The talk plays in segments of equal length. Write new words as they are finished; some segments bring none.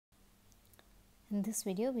In this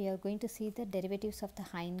video, we are going to see the derivatives of the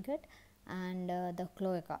hindgut and the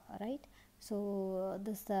cloaca, right? So,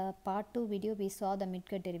 this part 2 video we saw the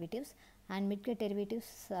midgut derivatives, and midgut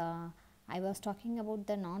derivatives I was talking about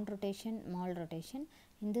the non-rotation, mal-rotation.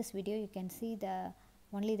 In this video, you can see the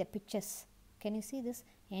only the pictures. Can you see this?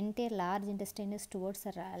 Entire large intestine is towards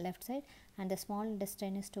the left side and the small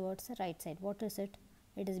intestine is towards the right side. What is it?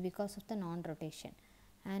 It is because of the non-rotation.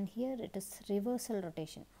 And here it is reversal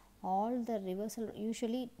rotation. All the reversal,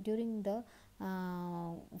 usually during the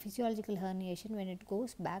physiological herniation, when it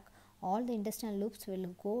goes back, all the intestinal loops will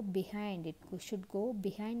go behind, it should go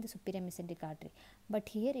behind the superior mesenteric artery. But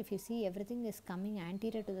here if you see, everything is coming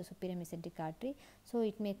anterior to the superior mesenteric artery, so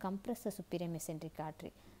it may compress the superior mesenteric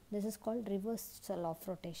artery. This is called reversal of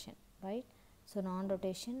rotation, right? So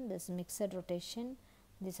non-rotation, this mixed rotation,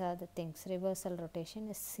 these are the things. Reversal rotation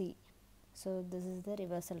is C. So this is the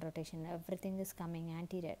reversal rotation, everything is coming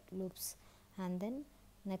anterior loops. And then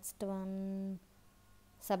next one,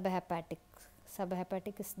 subhepatic.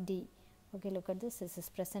 Subhepatic is D. Okay, look at this is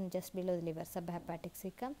present just below the liver, subhepatic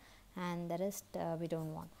cecum, and the rest we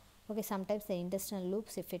don't want. Okay, sometimes the intestinal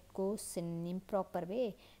loops, if it goes in improper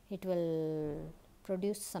way, it will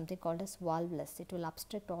produce something called as valvulus. It will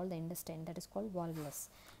obstruct all the intestine, that is called valvulus,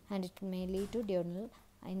 and it may lead to duodenal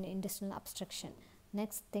and intestinal obstruction.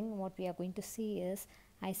 Next thing what we are going to see is,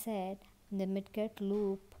 I said the midgut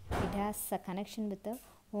loop, it has a connection with the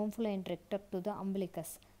omphalocenter to the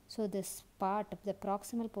umbilicus. So this part of the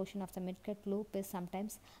proximal portion of the midgut loop is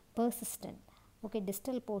sometimes persistent. Okay,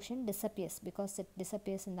 distal portion disappears because it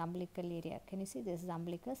disappears in the umbilical area. Can you see this is the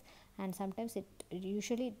umbilicus, and sometimes it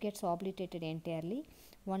usually it gets obliterated entirely.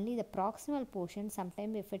 Only the proximal portion,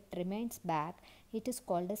 sometimes if it remains back, it is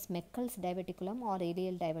called as Meckel's diverticulum or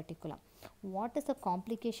ileal diverticulum. What is the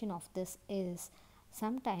complication of this is,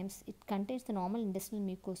 sometimes it contains the normal intestinal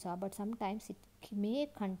mucosa, but sometimes it may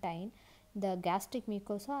contain the gastric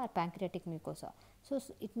mucosa or pancreatic mucosa. So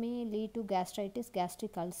it may lead to gastritis,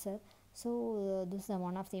 gastric ulcer. So this is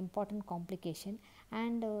one of the important complication,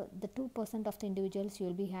 and the 2% of the individuals you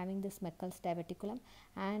will be having this Meckel's diverticulum,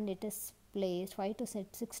 and it is placed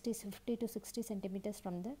 50 to 60 centimeters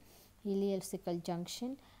from the ileocecal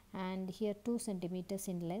junction, and here 2 centimeters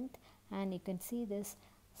in length. And you can see this,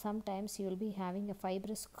 sometimes you will be having a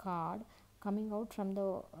fibrous cord coming out from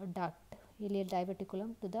the duct, ileal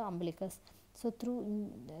diverticulum, to the umbilicus. So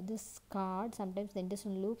through this cord, sometimes the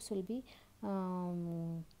intestinal loops will be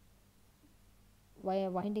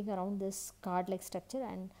winding around this card like structure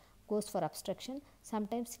and goes for obstruction.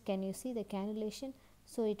 Sometimes can you see the cannulation,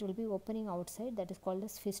 so it will be opening outside, that is called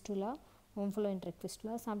as fistula, omphalocenter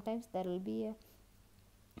fistula. Sometimes there will be a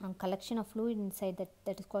collection of fluid inside,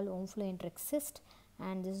 that is called omphalocenter cyst,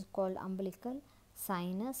 and this is called umbilical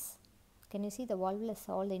sinus. Can you see the valvulus,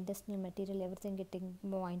 all the intestinal material, everything getting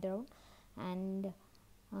wound around, and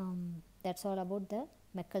that's all about the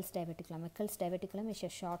Meckel's diverticulum. Meckel's diverticulum is a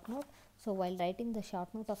short note. So while writing the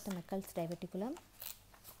short note of the Meckel's diverticulum,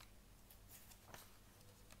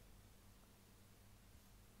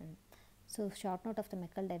 short note of the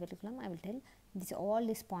Meckel's diverticulum, I will tell this, all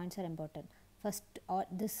these points are important. First,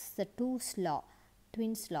 this is the twos law,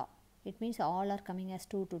 twins law. It means all are coming as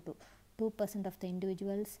 2 to 2. 2% of the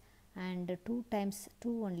individuals, and 2 times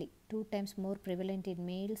more prevalent in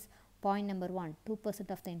males. Point number 1,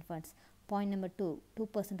 2% of the infants. Point number 2,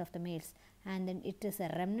 2% of the males, and then it is a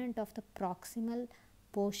remnant of the proximal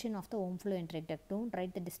portion of the omphalocenter duct. Don't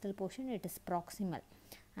write the distal portion, it is proximal,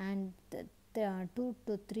 and the 2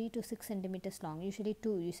 to 3 to 6 centimeters long. Usually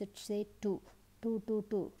 2, you should say 2.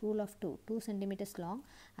 Rule of 2 centimeters long,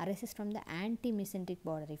 arises from the anti-mesenteric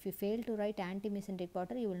border. If you fail to write anti-mesenteric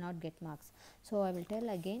border, you will not get marks. So I will tell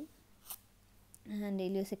again, and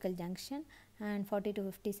ileocecal junction, and 40 to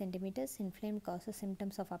 50 centimeters, inflamed causes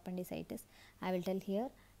symptoms of appendicitis. I will tell here,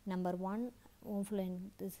 number 1,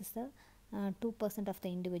 this is the 2% of the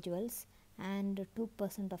individuals, and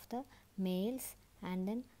 2% of the males, and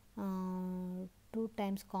then 2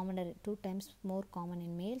 times more common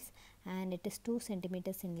in males, and it is 2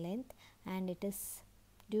 centimeters in length, and it is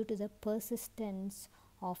due to the persistence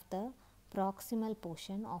of the proximal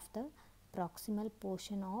portion of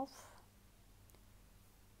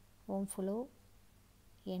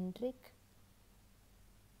omphalocenter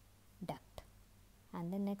duct.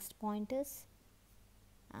 And the next point is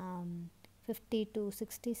 50 to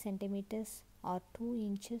 60 centimeters or 2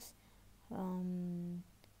 inches 2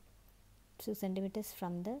 centimeters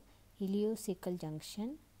from the ileocecal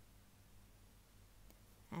junction,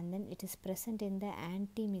 and then it is present in the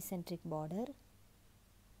anti-mesenteric border.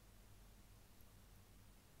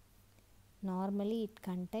 Normally it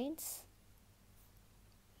contains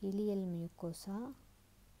ileal mucosa.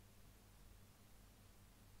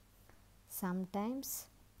 Sometimes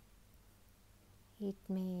it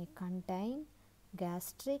may contain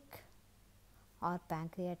gastric or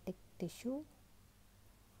pancreatic tissue,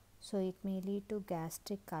 so it may lead to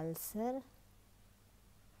gastric ulcer,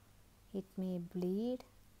 it may bleed.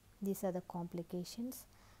 These are the complications.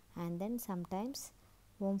 And then sometimes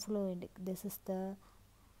womb flow, this is the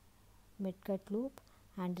midgut loop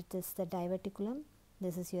and it is the diverticulum,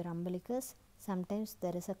 this is your umbilicus. Sometimes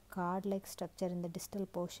there is a card like structure in the distal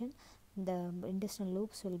portion. The intestinal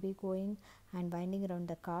loops will be going and winding around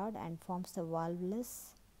the card and forms the valvulus.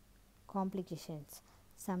 Complications,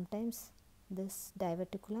 sometimes this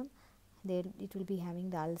diverticulum, it will be having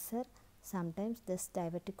the ulcer. Sometimes this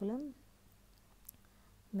diverticulum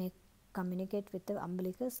may communicate with the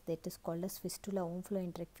umbilicus, that is called as fistula, womb flow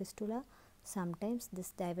enteric fistula. Sometimes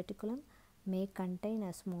this diverticulum may contain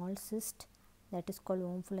a small cyst, that is called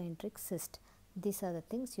womb flow enteric cyst. These are the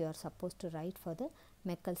things you are supposed to write for the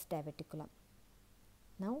Meckel's diverticulum.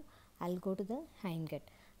 Now I will go to the hindgut.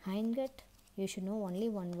 Hindgut, you should know only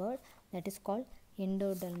one word, that is called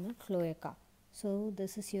endodermal cloaca. So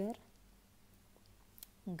this is your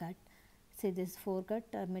gut. See, this is foregut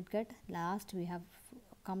or midgut. Last we have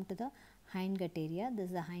come to the hindgut area. This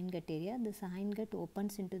is the hindgut area. This hindgut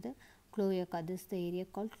opens into the cloaca. This is the area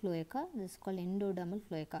called cloaca. This is called endodermal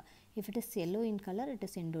cloaca. If it is yellow in color, it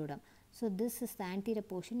is endoderm. So this is the anterior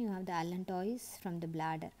portion. You have the allantois from the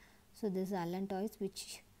bladder. So this is allantois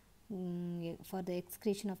which for the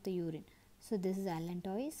excretion of the urine. So this is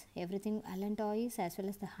allantois. Everything allantois as well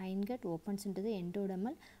as the hindgut opens into the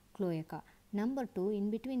endodermal cloaca. Number 2, in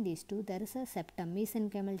between these two there is a septum,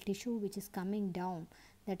 mesenchymal tissue which is coming down,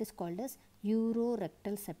 that is called as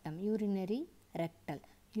urorectal septum, urinary rectal.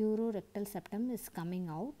 Urorectal septum is coming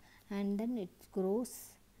out and then it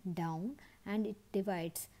grows down and it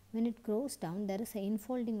divides. When it grows down, there is an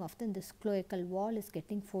infolding of this cloacal wall is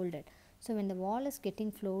getting folded. So when the wall is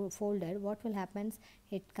getting folded, what will happen?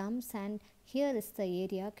 It comes and here is the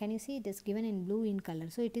area. Can you see it is given in blue in color?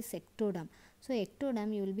 So it is ectoderm. So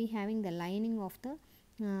ectoderm, you will be having the lining of the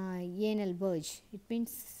anal verge. It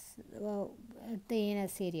means the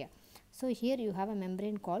anus area. So here you have a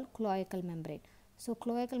membrane called cloacal membrane. So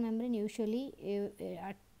cloacal membrane usually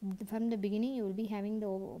from the beginning you will be having the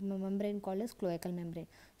membrane called as cloacal membrane.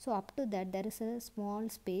 So up to that there is a small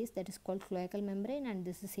space that is called cloacal membrane and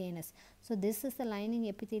this is anus. So this is the lining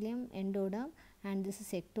epithelium, endoderm, and this is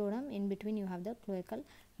ectoderm. In between you have the cloacal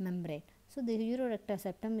membrane. So the urorectal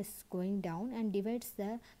septum is going down and divides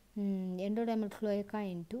the endodermal cloaca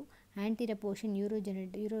into anterior portion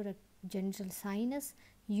urogenital sinus,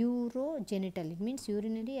 urogenital, it means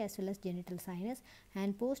urinary as well as genital sinus,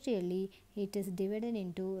 and posteriorly it is divided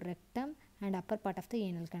into rectum and upper part of the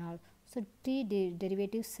anal canal. So three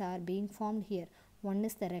derivatives are being formed here. One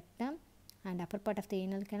is the rectum and upper part of the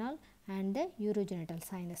anal canal and the urogenital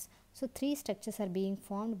sinus. So three structures are being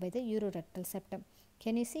formed by the urorectal septum.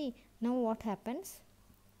 Can you see? Now what happens?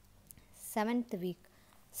 Seventh week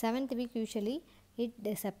usually it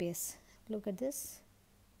disappears. Look at this.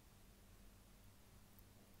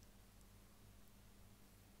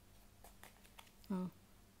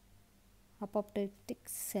 Apoptotic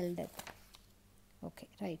cell death. Okay,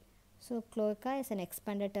 right. So cloaca is an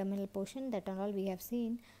expanded terminal portion, that and all we have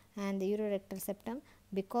seen, and the urorectal septum,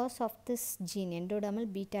 because of this gene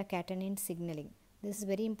endodermal beta catenin signaling. This is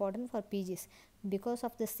very important for PGs. Because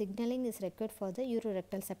of the signaling is required for the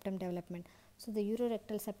urorectal septum development. So the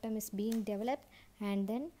urorectal septum is being developed and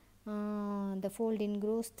then the fold in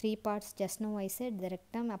grows three parts. Just now I said the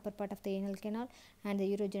rectum, upper part of the anal canal, and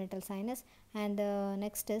the urogenital sinus. And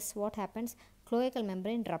next is what happens? Cloacal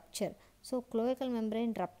membrane rupture. So cloacal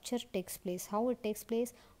membrane rupture takes place. How it takes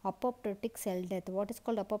place? Apoptotic cell death. What is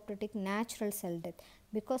called apoptotic? Natural cell death.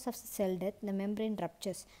 Because of cell death, the membrane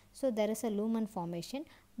ruptures. So there is a lumen formation.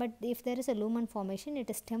 But if there is a lumen formation, it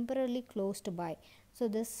is temporarily closed by. So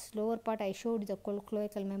this lower part I showed the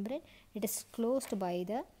cloacal membrane. It is closed by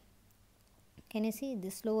the, can you see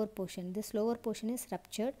this lower portion? This lower portion is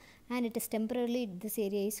ruptured and it is temporarily, this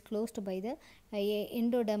area is closed by the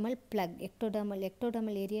endodermal plug.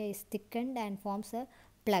 Ectodermal area is thickened and forms a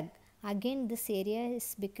plug. Again this area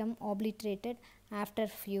is become obliterated after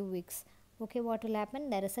few weeks. Okay, what will happen?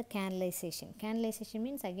 There is a canalization. Canalization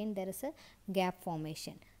means again there is a gap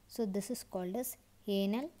formation. So this is called as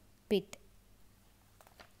anal pit.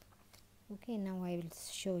 Okay, now I will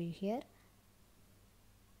show you here.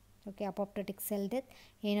 Okay, apoptotic cell death,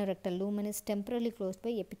 anorectal lumen is temporarily closed by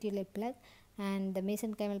epithelial plug, and the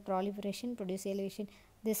mesenchymal proliferation produce elevation.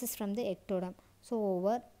 This is from the ectoderm. So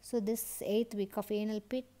over. So this 8th week of anal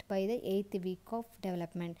pit by the 8th week of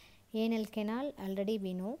development. Anal canal already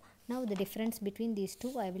we know. Now the difference between these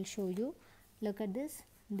two I will show you. Look at this.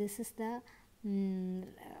 This is the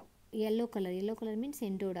yellow color. Yellow color means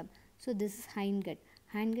endoderm. So this is hindgut.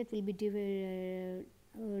 Hindgut will be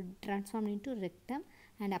transformed into rectum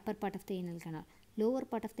and upper part of the anal canal. Lower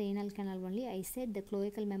part of the anal canal only, I said the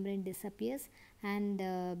cloacal membrane disappears, and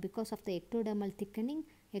because of the ectodermal thickening,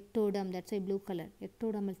 ectoderm, that's why blue color,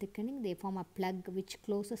 ectodermal thickening, they form a plug which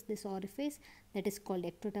closes this orifice, that is called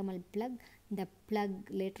ectodermal plug. The plug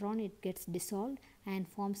later on it gets dissolved and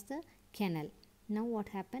forms the canal. Now what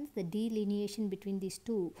happens, the delineation between these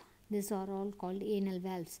two, these are all called anal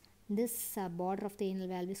valves. This border of the anal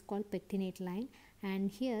valve is called pectinate line,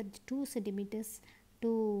 and here 2 centimeters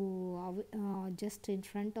to just in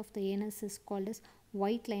front of the anus is called as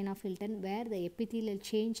white line of Hilton, where the epithelial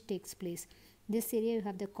change takes place. This area you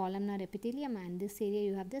have the columnar epithelium, and this area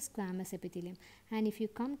you have the squamous epithelium. And if you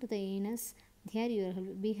come to the anus, here you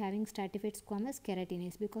will be having stratified squamous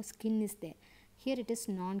keratinase because skin is there. Here it is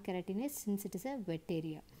non-keratinase since it is a wet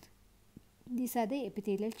area. These are the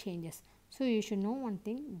epithelial changes. So you should know one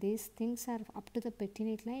thing, these things are up to the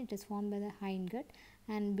pectinate line, it is formed by the hindgut,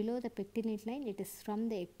 and below the pectinate line it is from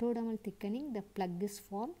the ectodermal thickening the plug is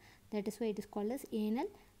formed, that is why it is called as anal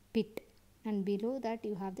pit, and below that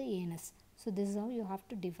you have the anus. So this is how you have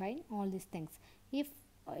to define all these things. If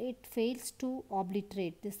it fails to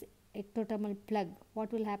obliterate this ectodermal plug,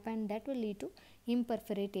 what will happen? That will lead to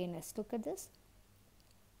imperforate anus. Look at this,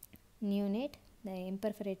 neonate, the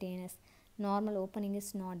imperforate anus, normal opening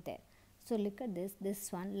is not there. So look at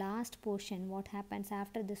this one, last portion, what happens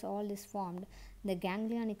after this all is formed, the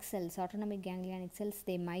ganglionic cells, autonomic ganglionic cells,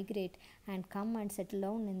 they migrate and come and settle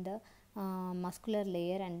down in the muscular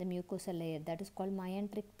layer and the mucosal layer, that is called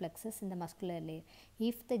myenteric plexus in the muscular layer.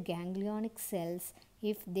 If the ganglionic cells,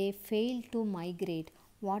 if they fail to migrate,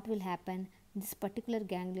 what will happen? This particular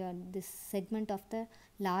ganglion, this segment of the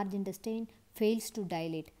large intestine fails to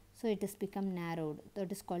dilate. So it has become narrowed.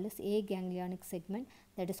 That is called as aganglionic segment.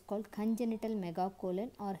 That is called congenital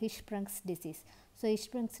megacolon or Hirschsprung's disease. So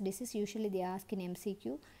Hirschsprung's disease usually they ask in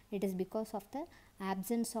MCQ. It is because of the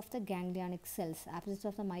absence of the ganglionic cells, absence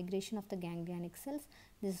of the migration of the ganglionic cells.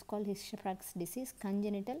 This is called Hirschsprung's disease,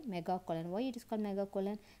 congenital megacolon. Why it is called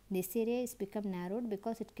megacolon? This area is become narrowed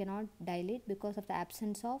because it cannot dilate because of the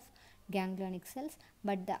absence of ganglionic cells,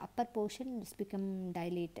 but the upper portion is become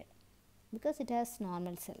dilated because it has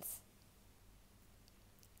normal cells.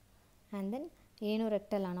 And then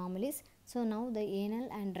anorectal anomalies. So now the anal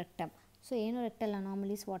and rectum. So anorectal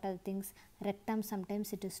anomalies, what are the things? Rectum,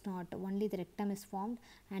 sometimes it is not, only the rectum is formed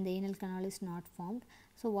and the anal canal is not formed.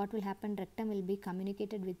 So what will happen? Rectum will be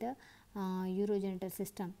communicated with the urogenital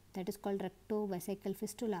system, that is called rectovesical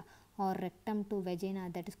fistula, or rectum to vagina,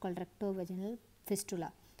 that is called rectovaginal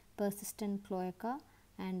fistula. Persistent cloaca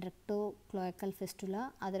and rectocloacal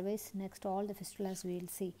fistula, otherwise next all the fistulas we will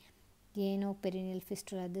see. Anoperineal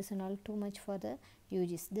fistula, this and all too much for the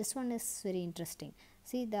UGs. This one is very interesting.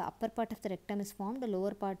 See, the upper part of the rectum is formed, the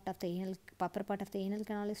lower part of the upper part of the anal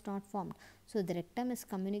canal is not formed. So the rectum is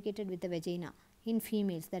communicated with the vagina. In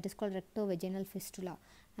females, that is called rectovaginal fistula,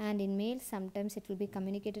 and in males sometimes it will be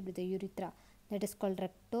communicated with the urethra, that is called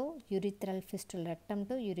rectourethral fistula, rectum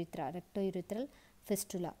to urethra, rectourethral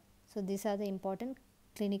fistula. So these are the important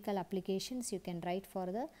clinical applications you can write for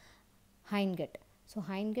the hindgut. So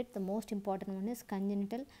hindgut, the most important one is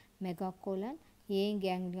congenital megacolon,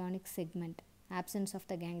 aganglionic segment, absence of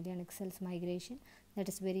the ganglionic cells migration, that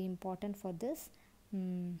is very important for this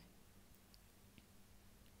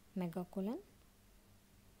megacolon,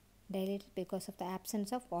 dilated because of the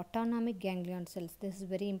absence of autonomic ganglion cells. This is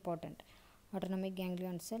very important, autonomic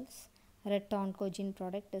ganglion cells. Red oncogene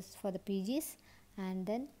product is for the PGs, and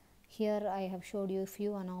then here I have showed you a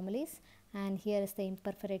few anomalies, and here is the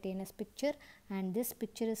imperforate anus picture, and this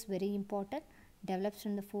picture is very important, develops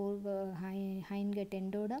from the hindgut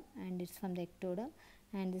endoderm and it's from the ectoderm,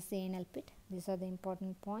 and this is the anal pit. These are the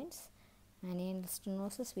important points. And anal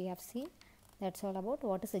stenosis we have seen. That's all about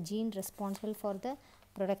what is the gene responsible for the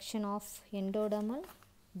production of endodermal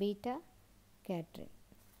beta catenin.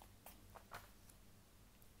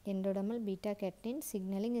 Endodermal beta catenin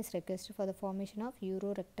signaling is requested for the formation of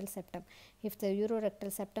urorectal septum. If the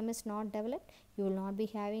urorectal septum is not developed, you will not be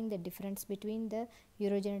having the difference between the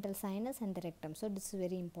urogenital sinus and the rectum. So this is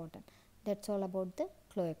very important. That's all about the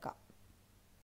cloaca.